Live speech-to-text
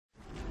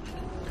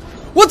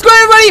What's going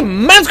on, everybody?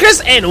 My name's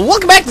Chris, and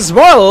welcome back to some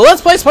more Let's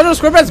Play Spongebob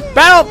Squarepants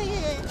Battle,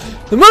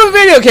 the movie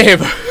video game.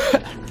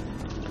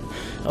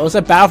 I almost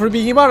said Battle for the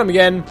Bikini Bottom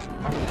again.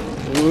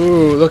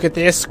 Ooh, look at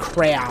this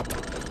crap.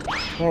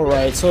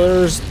 Alright,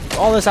 so there's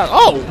all this out.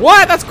 Oh,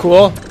 what? That's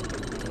cool.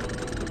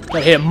 Gotta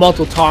hit it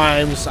multiple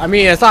times. I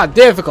mean, it's not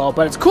difficult,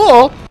 but it's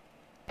cool.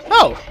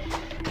 Oh.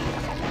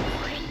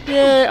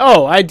 Yay.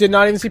 Oh, I did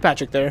not even see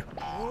Patrick there.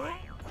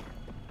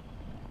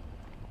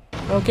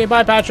 Okay,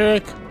 bye,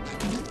 Patrick.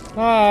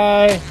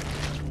 Bye.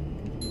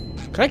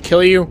 Can I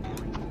kill you?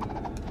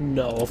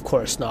 No, of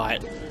course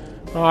not.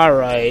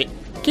 Alright.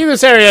 Keep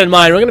this area in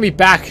mind. We're going to be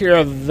back here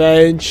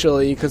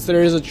eventually because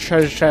there is a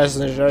treasure chest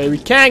in this area. We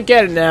can't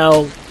get it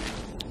now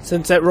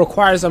since it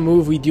requires a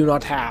move we do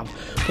not have.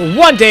 But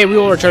one day we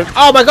will return.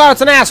 Oh my god,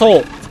 it's an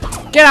asshole!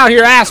 Get out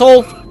here,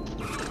 asshole!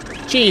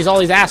 Jeez, all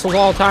these assholes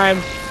all the time.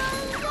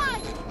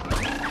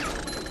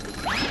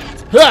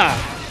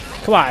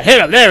 Ha! Come on, hit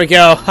him. There we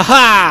go.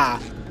 Haha!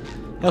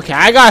 Okay,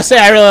 I gotta say,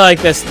 I really like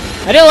this.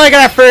 I didn't like it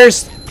at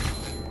first,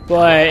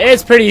 but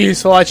it's pretty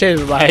useful. I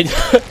changed my mind.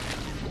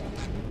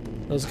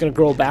 I was gonna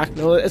grow back.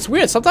 No, it's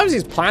weird. Sometimes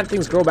these plant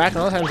things grow back,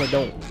 and other times I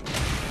don't.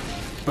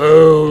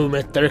 Boom!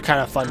 They're kind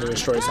of fun to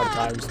destroy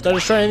sometimes. Did I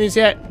destroy any of these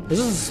yet? Is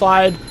this a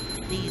slide?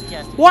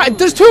 What?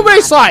 There's too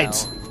many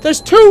slides! There's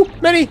too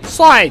many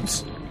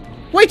slides!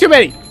 Way too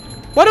many!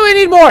 Why do we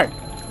need more?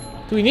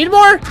 Do we need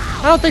more?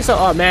 I don't think so.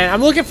 Oh man,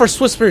 I'm looking for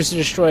Swispers to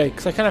destroy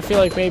because I kind of feel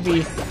like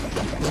maybe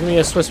there's gonna be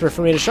a Swisper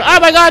for me to destroy. Oh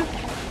my god!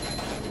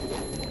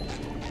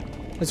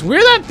 It's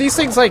weird that these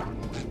things like,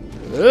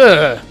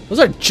 ugh, those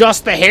are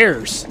just the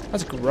hairs.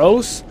 That's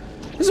gross.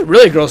 This is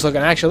really gross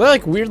looking actually. They're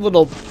like weird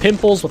little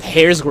pimples with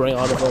hairs growing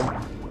out of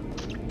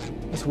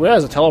them. It's weird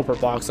as a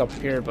teleport box up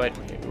here, but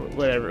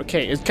whatever.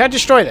 Okay, can I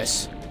destroy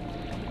this?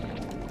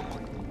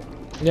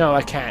 No,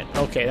 I can't.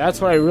 Okay, that's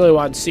what I really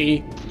want to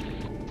see.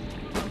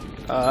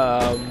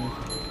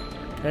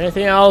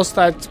 Anything else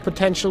that's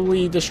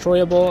potentially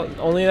destroyable?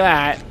 Only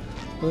that.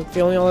 That's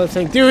the only other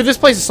thing. Dude, this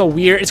place is so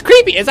weird. It's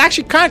creepy. It's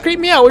actually kind of creeping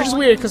me out, which is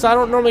weird because I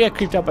don't normally get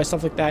creeped out by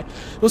stuff like that.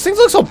 Those things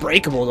look so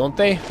breakable, don't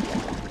they?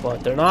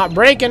 But they're not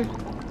breaking.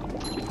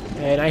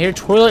 And I hear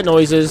toilet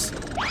noises.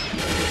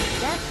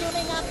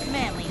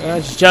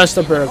 That's just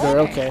a burger.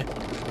 Okay.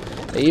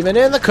 Even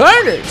in the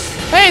corners.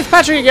 Hey, it's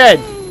Patrick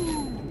again.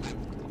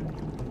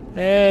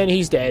 And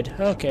he's dead.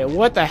 Okay,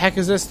 what the heck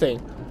is this thing?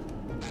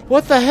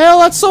 What the hell?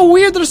 That's so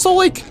weird. They're so,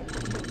 like,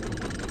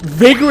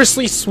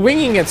 vigorously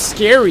swinging. It's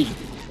scary.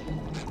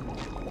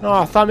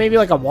 Oh, I thought maybe,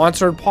 like, a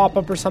monster would pop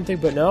up or something,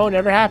 but no,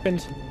 never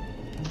happened.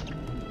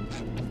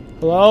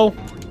 Hello?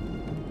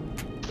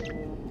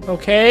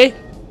 Okay.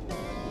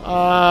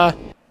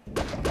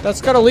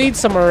 That's gotta lead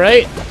somewhere,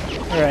 right?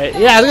 Alright.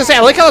 Yeah, I was gonna say, I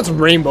like how it's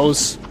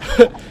rainbows.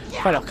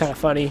 Kind of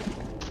funny.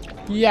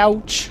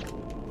 Youch.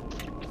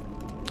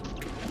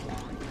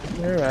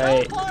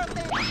 Alright.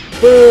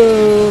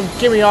 Boom!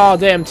 Give me all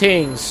damn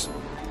things.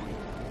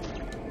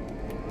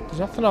 There's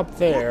nothing up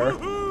there.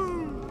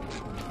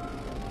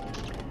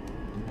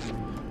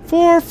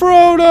 For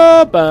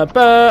Frodo! Ba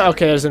 -ba.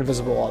 Okay, there's an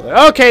invisible wall there.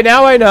 Okay,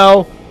 now I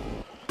know.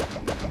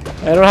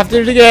 I don't have to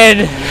do it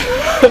again.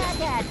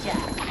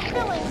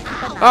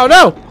 Oh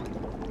no!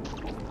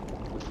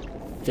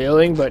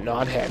 Filling but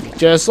not heavy.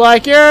 Just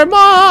like your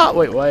mom!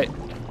 Wait, what?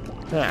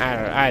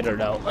 I don't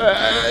know.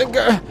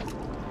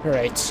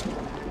 Alright.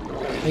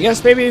 I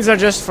guess maybe these are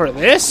just for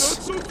this?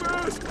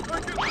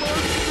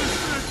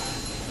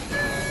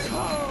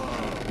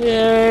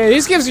 Yeah,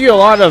 these gives you a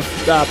lot of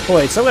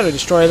points. I'm gonna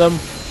destroy them.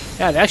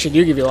 Yeah, they actually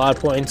do give you a lot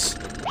of points.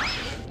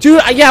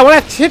 Dude, yeah, when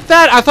I hit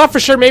that, I thought for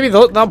sure maybe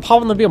that'll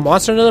probably be a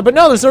monster in there, but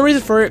no, there's no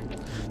reason for it.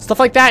 Stuff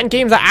like that in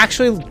games that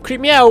actually creep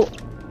me out.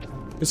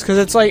 It's because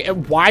it's like,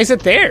 why is it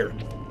there?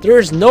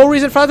 There's no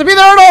reason for it to be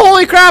there at all,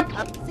 holy crap!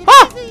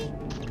 Ah!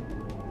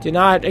 Did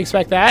not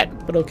expect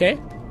that, but okay.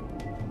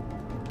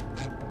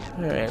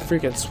 Alright,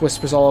 freaking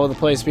whispers all over the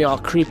place, being all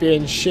creepy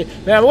and shit.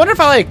 Man, I wonder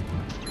if I like...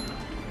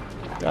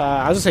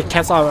 I was gonna say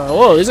cancel out.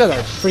 Whoa, these guys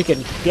are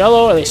freaking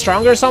yellow. Are they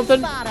stronger or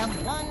something?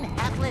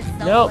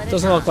 Nope,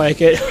 doesn't look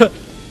like it.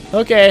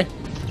 Okay.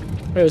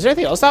 Wait, was there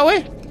anything else that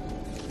way?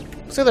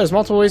 Looks like there's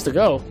multiple ways to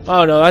go.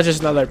 Oh no, that's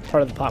just another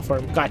part of the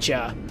platform.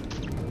 Gotcha.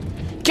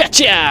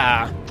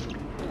 Gotcha!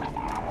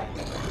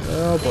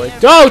 Oh boy.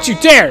 Don't you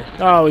dare!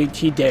 Oh,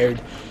 he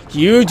dared.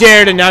 You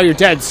dared and now you're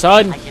dead,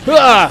 son.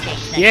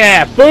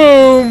 Yeah,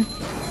 boom!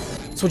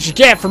 That's what you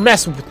get for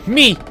messing with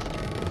me.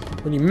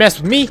 When you mess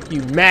with me,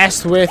 you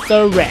mess with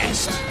the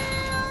rest.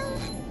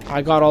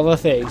 I got all the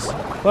things.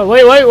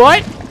 Wait,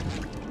 what?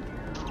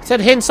 It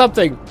said hint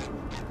something.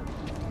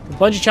 The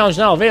bungee challenge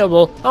now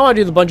available. I want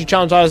to do the bungee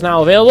challenge that is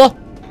now available.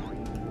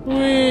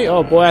 Whee.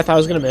 Oh boy, I thought I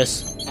was going to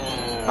miss.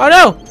 Oh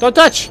no! Don't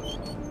touch!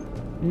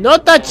 No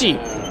touchy!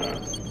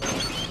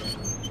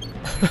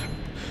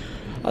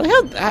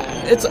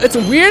 It's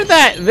weird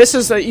that this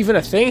is even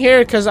a thing here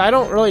because I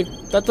don't really.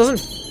 That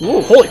doesn't.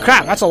 Ooh, holy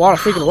crap! That's a lot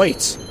of freaking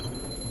weights.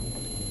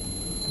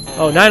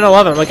 Oh,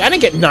 9/11. I'm like, I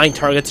didn't get 9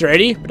 targets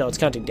already, but no, it's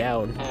counting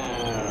down.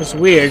 It's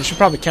weird. It should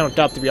probably count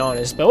up, to be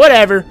honest, but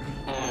whatever.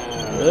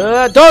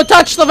 Don't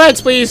touch the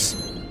vents, please!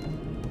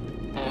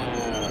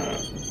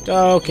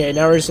 Okay,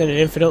 now we're just in an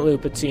infinite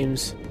loop, it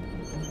seems.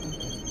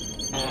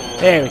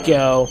 There we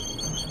go.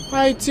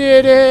 I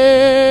did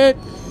it!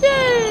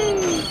 Yay!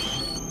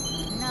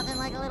 Nothing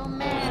like a little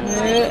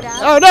man.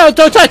 Oh no,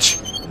 don't touch!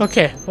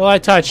 Okay, well I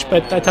touched,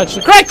 but I touched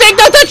the correct thing,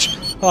 don't touch!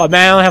 Oh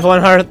man, I only have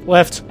 1 heart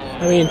left.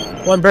 I mean,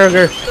 1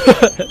 burger.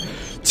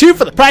 2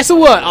 for the price of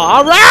 1.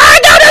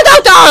 Alright! No!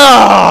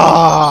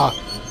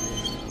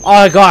 Oh,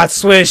 I got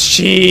Swiss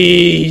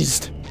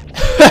cheesed.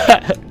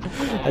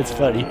 That's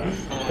funny.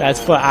 That's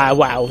fun.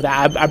 Wow,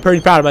 I'm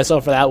pretty proud of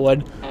myself for that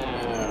one.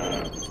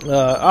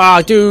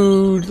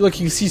 Dude, look,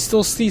 you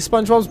still see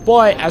SpongeBob's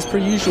butt as per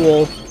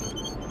usual.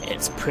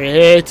 It's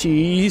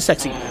pretty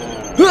sexy.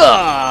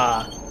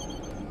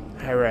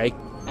 Alright.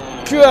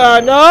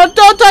 No,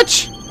 don't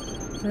touch!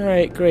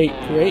 Alright, great.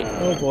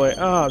 Oh boy.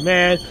 Oh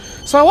man.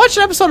 So I watched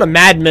an episode of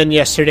Mad Men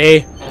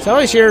yesterday. So I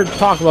always hear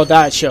talk about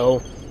that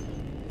show.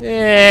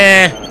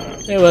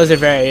 It wasn't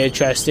very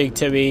interesting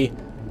to me.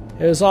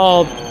 It was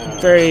all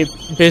very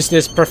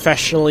business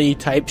professionally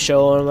type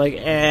show. And I'm like,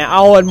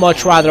 I would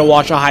much rather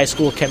watch a high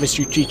school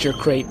chemistry teacher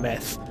create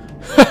meth.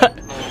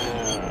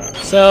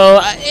 So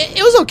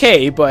it was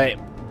okay, but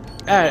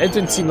it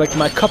didn't seem like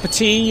my cup of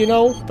tea, you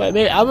know. But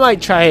maybe I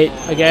might try it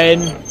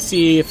again,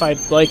 see if I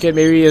like it.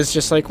 Maybe it's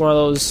just like one of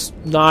those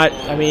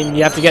I mean,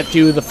 you have to get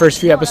through the first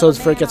few episodes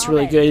before it gets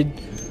really good.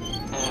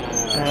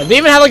 They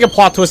even had like a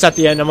plot twist at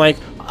the end. I'm like,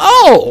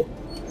 oh,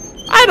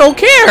 I don't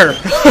care.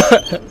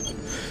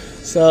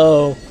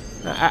 So,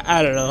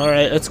 I don't know.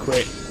 Alright, that's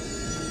great.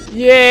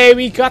 Yay,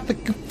 we got the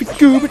Goofy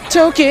Goober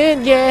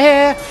token,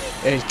 yeah.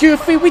 And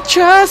Goofy we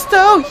trust,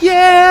 oh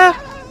yeah.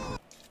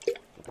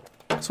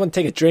 I just want to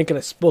take a drink and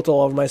I spilled it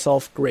all over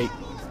myself. Great.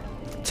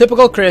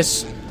 Typical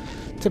Chris.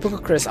 Typical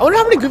Chris. I wonder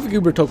how many Goofy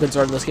Goober tokens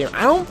are in this game.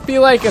 I don't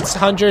feel like it's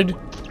 100.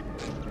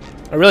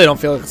 I really don't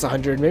feel like it's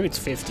 100. Maybe it's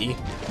 50.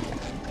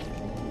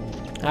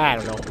 I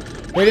don't know.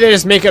 Maybe they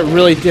just make it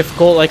really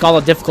difficult, like all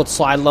the difficult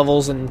slide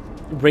levels and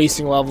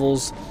racing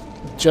levels.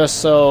 Just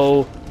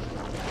so,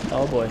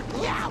 oh boy,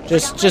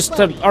 just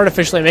to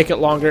artificially make it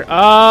longer.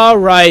 All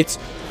right,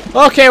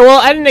 okay. Well,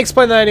 I didn't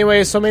explain that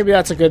anyway, so maybe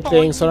that's a good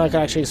thing. So I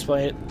can actually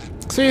explain it.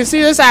 So you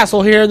see this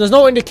asshole here, and there's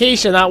no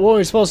indication that what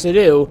we're supposed to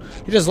do.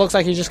 He just looks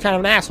like he's just kind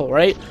of an asshole,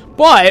 right?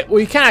 But what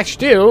you can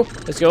actually do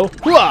is go.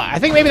 I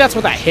think maybe that's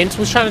what that hint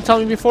was trying to tell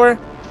me before.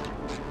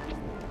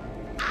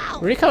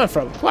 Where are you coming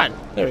from? Come on,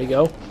 there we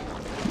go.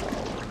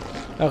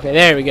 Okay,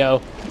 there we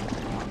go.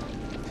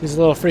 These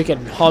little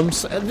freaking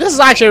humps. This is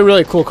actually a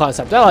really cool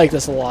concept. I like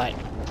this a lot.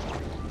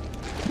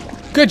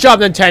 Good job,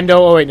 Nintendo.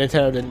 Oh, wait,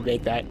 Nintendo didn't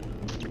make that.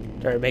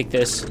 Or make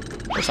this.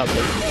 Or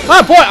something.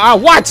 Oh,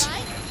 boy! What?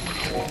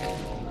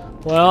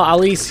 Well, at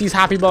least he's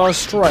happy about a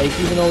strike,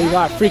 even though we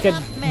got freaking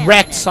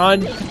wrecked,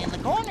 son.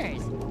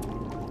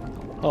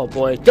 Oh,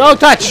 boy. Don't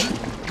touch!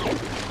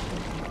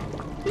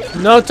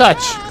 No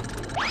touch.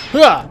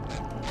 Did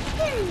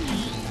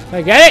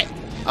I get it?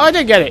 Oh, I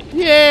did get it.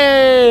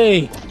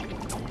 Yay!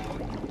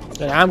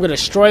 And I'm gonna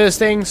destroy this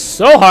thing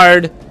so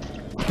hard.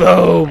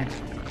 Boom!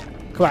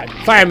 Come on,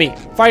 fire me!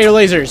 Fire your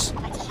lasers!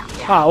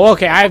 Oh,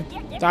 okay.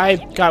 I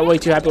got way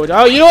too happy with.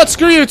 Oh, you know what?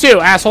 Screw you too,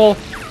 asshole!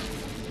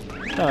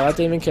 Oh, that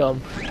didn't even kill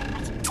him.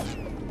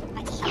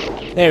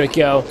 There we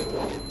go.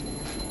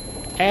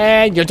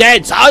 And you're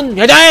dead, son.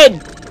 You're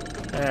dead.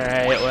 All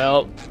right.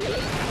 Well.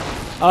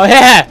 Oh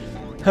yeah.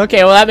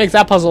 Okay. Well, that makes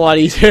that puzzle a lot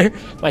easier.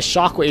 My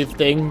shockwave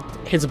thing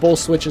hits both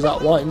switches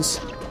at once.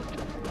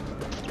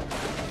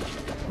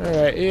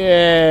 Alright,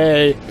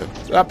 yay!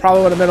 That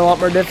probably would have been a lot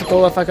more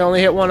difficult if I could only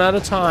hit one at a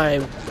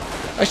time.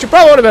 Actually,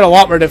 probably would have been a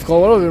lot more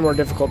difficult. It would have been more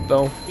difficult,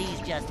 though.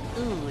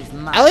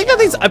 I like how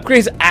these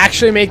upgrades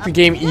actually make the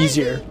game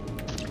easier.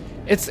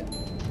 It's...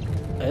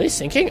 Are they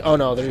sinking? Oh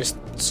no, they're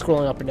just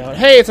scrolling up and down.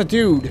 Hey, it's a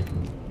dude!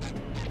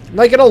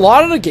 Like, in a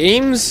lot of the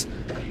games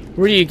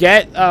where you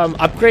get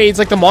upgrades,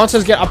 like the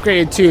monsters get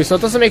upgraded too, so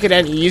it doesn't make it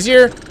any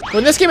easier. But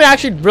in this game, it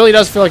actually really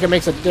does feel like it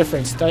makes a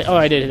difference. Oh,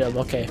 I did hit him.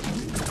 Okay.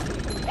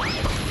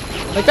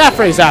 Like that,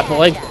 for example.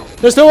 Like,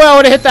 there's no way I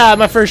would have hit that on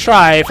my first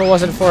try if it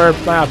wasn't for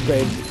my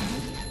upgrade.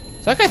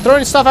 Is that guy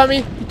throwing stuff at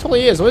me? He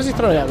totally is. What is he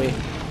throwing at me?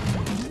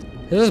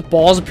 Is this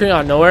balls appearing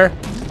out of nowhere?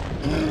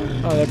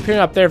 Oh, they're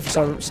appearing up there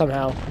for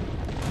somehow.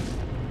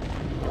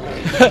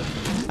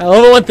 I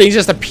love it when things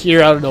just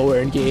appear out of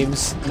nowhere in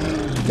games.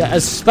 Yeah,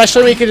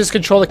 especially when you can just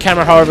control the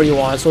camera however you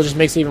want, so it just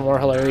makes it even more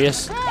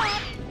hilarious.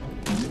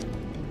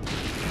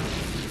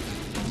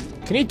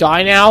 Can he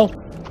die now?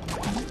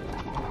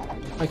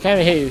 I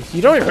can't hit you.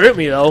 You don't even hurt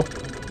me, though.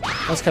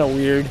 That's kind of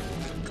weird.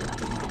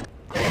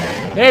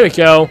 There we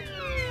go.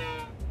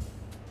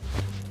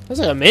 That's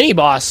like a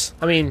mini-boss.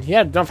 I mean, he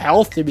had enough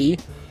health to be.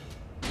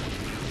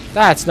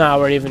 That's not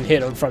where I even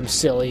hit him from,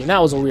 silly. And that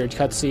was a weird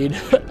cutscene.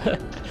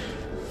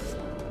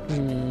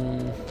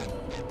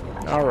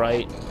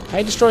 Alright. Can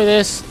I destroy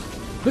this?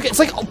 Look, it's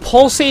like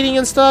pulsating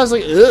and stuff. It's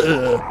like,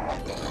 ugh.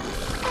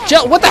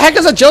 What the heck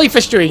is a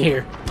jellyfish doing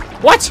here?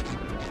 What?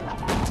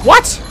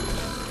 What?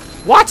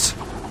 What?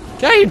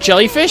 Get out of here,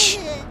 jellyfish.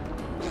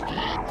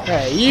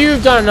 Hey,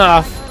 you've done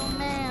enough.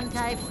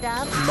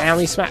 stuff.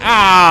 Manly smash.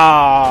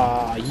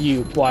 Ah,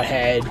 you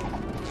butthead.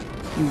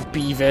 You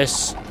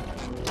Beavis.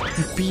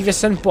 You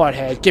Beavis and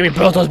butthead. Give me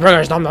both those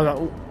burgers. Nom nom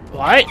nom.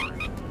 What?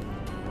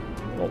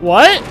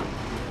 What?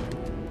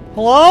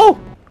 Hello?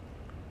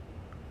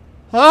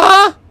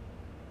 Huh?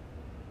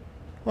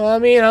 Well, I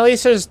mean, at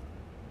least there's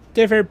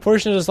different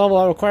portions of this level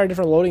that require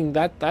different loading.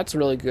 That's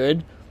really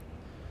good.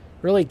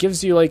 Really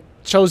gives you, like,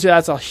 shows you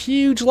that's a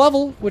huge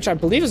level, which I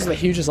believe is the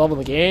hugest level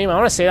in the game. I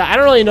want to say that. I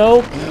don't really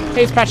know.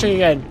 Hey, it's Patrick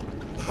again.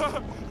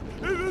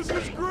 Hey, this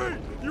is great.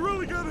 You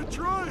really gotta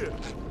try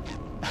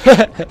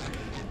it.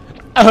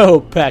 Oh,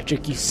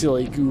 Patrick, you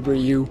silly goober,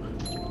 you.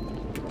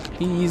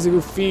 He's a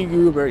goofy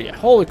goober. Yeah.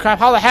 Holy crap,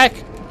 how the heck?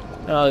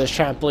 Oh, there's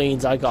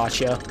trampolines. I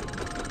gotcha.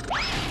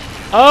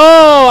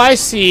 Oh, I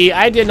see.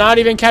 I did not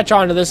even catch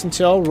on to this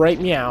until right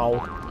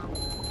meow.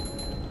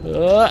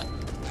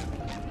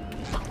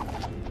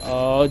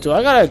 Oh, I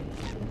gotta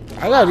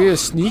do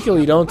this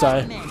sneakily, don't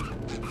I?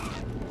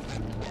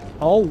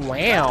 Oh,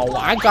 wow.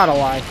 I gotta,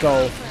 like,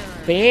 go.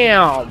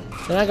 Bam.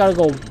 Then I gotta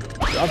go.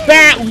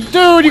 Bam.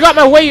 Dude, you got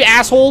my way, you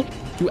asshole.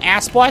 You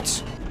ass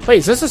butts. Wait,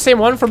 is this the same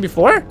one from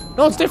before?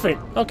 No, it's different.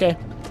 Okay.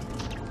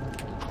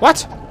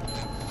 What?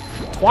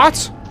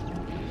 What?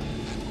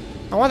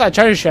 I want that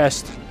treasure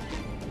chest.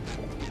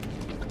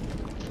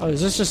 Oh,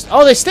 is this just...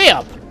 Oh, they stay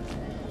up.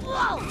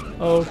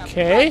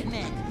 Okay.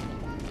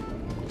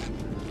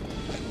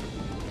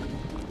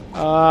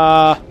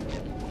 Wow,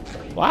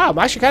 I'm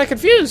actually kind of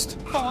confused.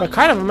 But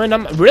kind of, I mean,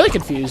 I'm really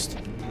confused.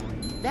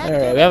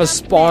 Alright, we have a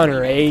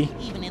spawner, eh?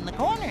 Even in the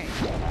corner.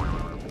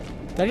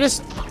 Did I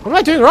just... What am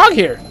I doing wrong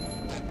here?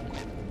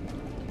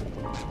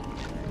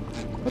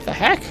 What the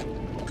heck?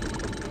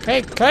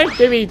 Hey, can I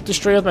maybe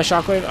destroy with my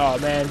shockwave? Oh,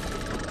 man.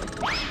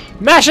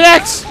 Mash an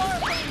X!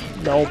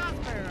 Nope.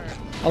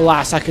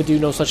 Alas, I could do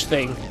no such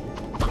thing.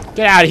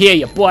 Get out of here,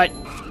 you butt.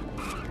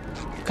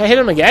 Can I hit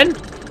him again?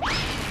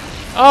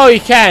 Oh,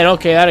 you can.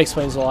 Okay, that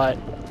explains a lot.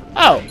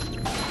 Oh.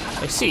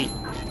 I see.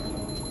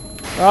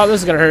 Oh,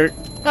 this is gonna hurt.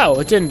 Oh,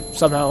 it didn't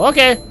somehow.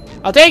 Okay.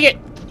 I'll take it.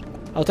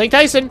 I'll take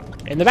Tyson.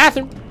 In the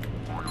bathroom.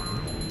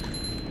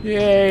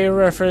 Yay,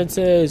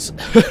 references.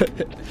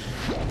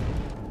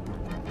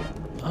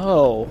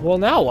 Oh, well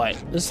now what?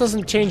 This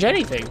doesn't change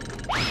anything.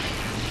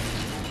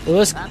 Will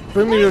this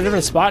bring me to a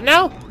different spot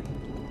now?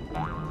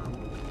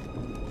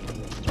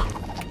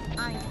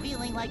 I'm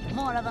feeling like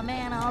more of a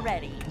man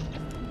already.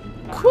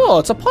 Cool,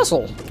 it's a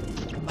puzzle.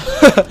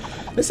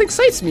 This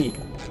excites me.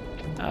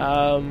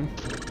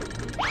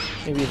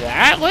 Maybe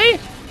that way?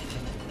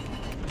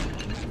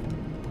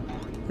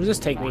 Where does this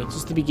take me?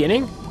 Just the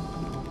beginning?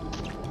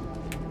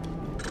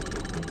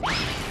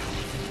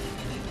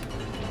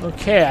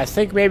 Okay, I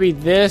think maybe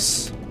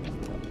this...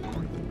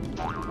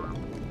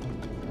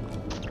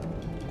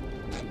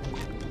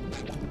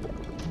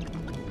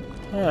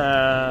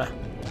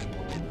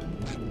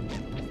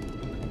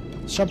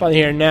 Let's jump on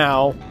here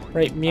now.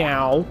 Right,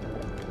 meow.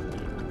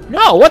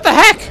 No, what the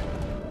heck?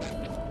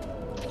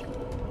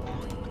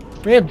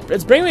 Man,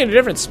 it's bringing me to a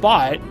different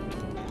spot.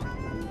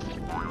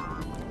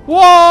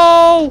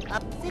 Whoa!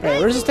 Alright,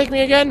 where does this take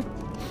me again?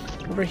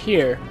 Over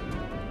here.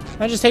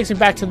 That just takes me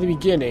back to the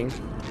beginning.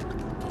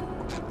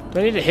 Do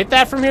I need to hit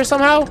that from here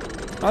somehow? I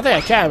don't think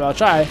I can, but I'll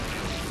try.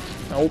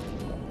 Nope.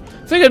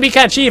 I think it'd be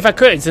kind of cheap if I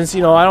could, since,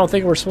 you know, I don't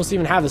think we're supposed to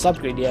even have this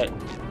upgrade yet.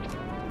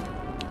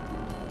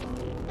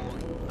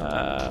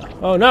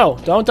 Oh no,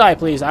 don't die,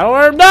 please. I don't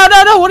want to. No,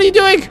 no, no, what are you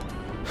doing?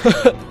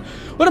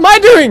 What am I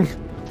doing?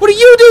 What are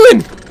you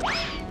doing?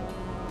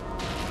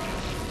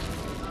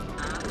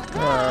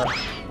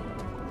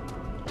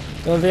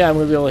 Don't think I'm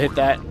gonna be able to hit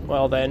that.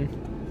 Well then.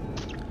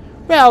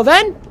 Well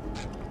then.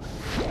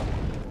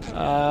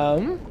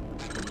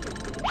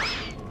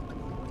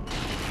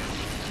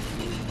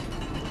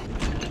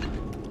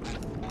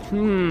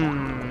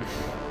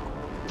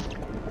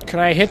 Can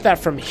I hit that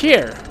from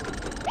here?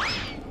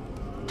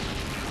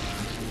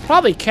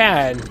 Probably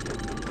can.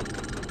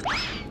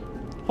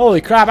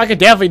 Holy crap, I could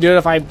definitely do it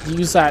if I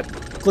use that,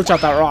 glitch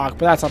out that rock,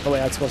 but that's not the way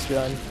that's supposed to be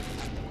done.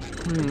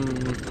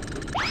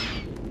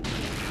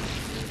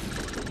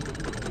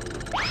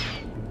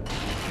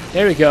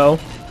 There we go.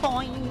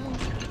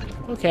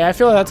 Okay, I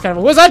feel like that's kind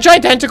of... Was that a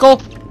giant tentacle?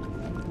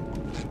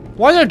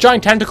 Why is there a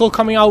giant tentacle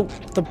coming out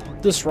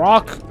this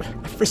rock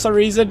for some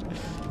reason?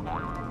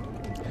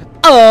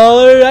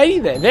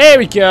 Alrighty then. There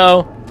we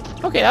go.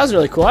 Okay, that was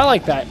really cool. I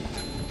like that.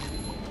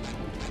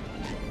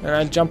 And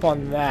I jump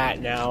on that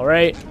now,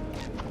 right?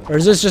 Or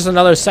is this just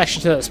another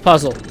section to this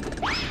puzzle?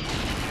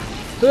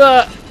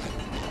 Oh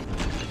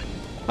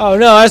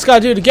no, I just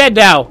gotta do it again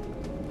now.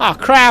 Oh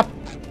crap.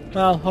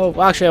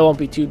 Well, actually it won't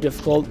be too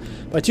difficult.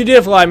 By too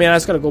difficult, I mean I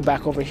just gotta go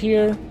back over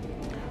here.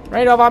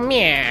 Right over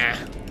here.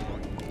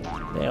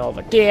 Then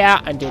over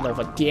there, and then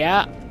over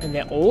there. And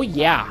then, oh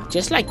yeah,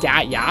 just like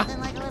that, yeah.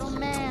 Like a little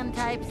man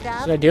type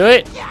stuff. Did I do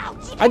it?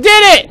 I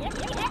did it!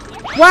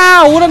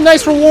 Wow, what a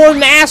nice reward,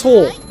 an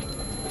asshole.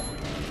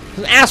 There's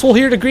an asshole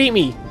here to greet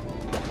me.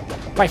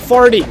 By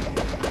farting.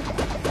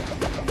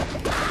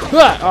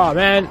 Oh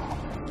man.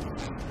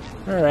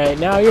 Alright,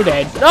 now you're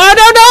dead. No,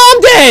 no, no,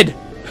 I'm dead!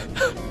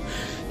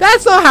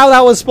 That's not how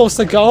that was supposed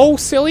to go,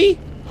 silly.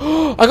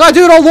 I gotta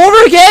do it all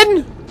over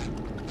again?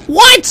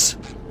 What?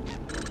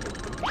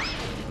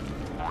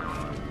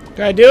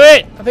 Did I do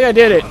it? I think I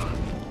did it.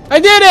 I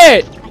did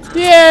it!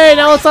 Yay,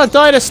 now let's not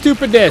die to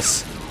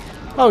stupidness.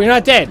 Oh, you're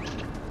not dead.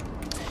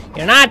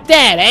 You're not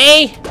dead,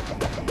 eh?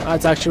 Oh,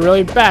 that's actually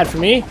really bad for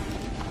me.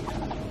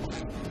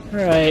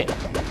 Alright.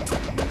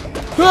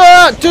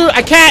 Ah, dude,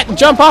 I can't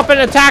jump up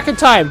and attack in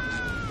time.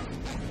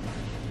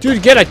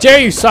 Dude, get it. Dare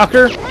you,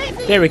 sucker.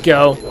 There we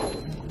go.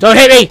 Don't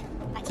hit me.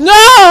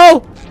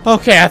 No!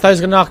 Okay, I thought he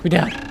was gonna knock me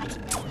down.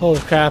 Holy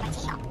crap.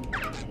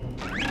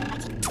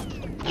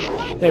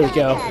 There we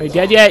go. Are you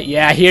dead yet?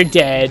 Yeah, you're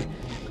dead.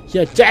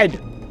 You're dead.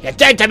 You're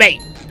dead to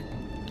me.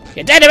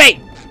 You're dead to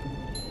me.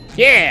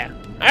 Yeah.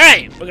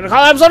 Alright, we're gonna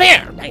call the episode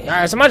here. Thank you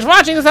guys so much for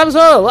watching this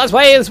episode. Let's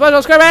play the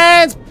Spongebob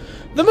Squarepants,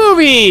 the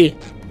movie.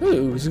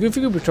 Ooh, there's a Goofy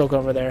Goober choke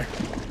over there.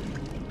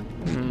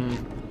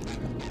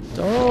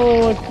 Don't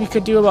know what we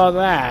could do about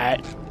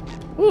that.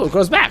 Ooh, it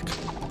goes back.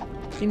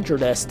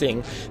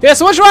 Interesting. Yeah,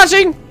 so much for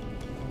watching.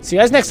 See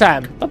you guys next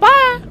time.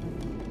 Bye-bye.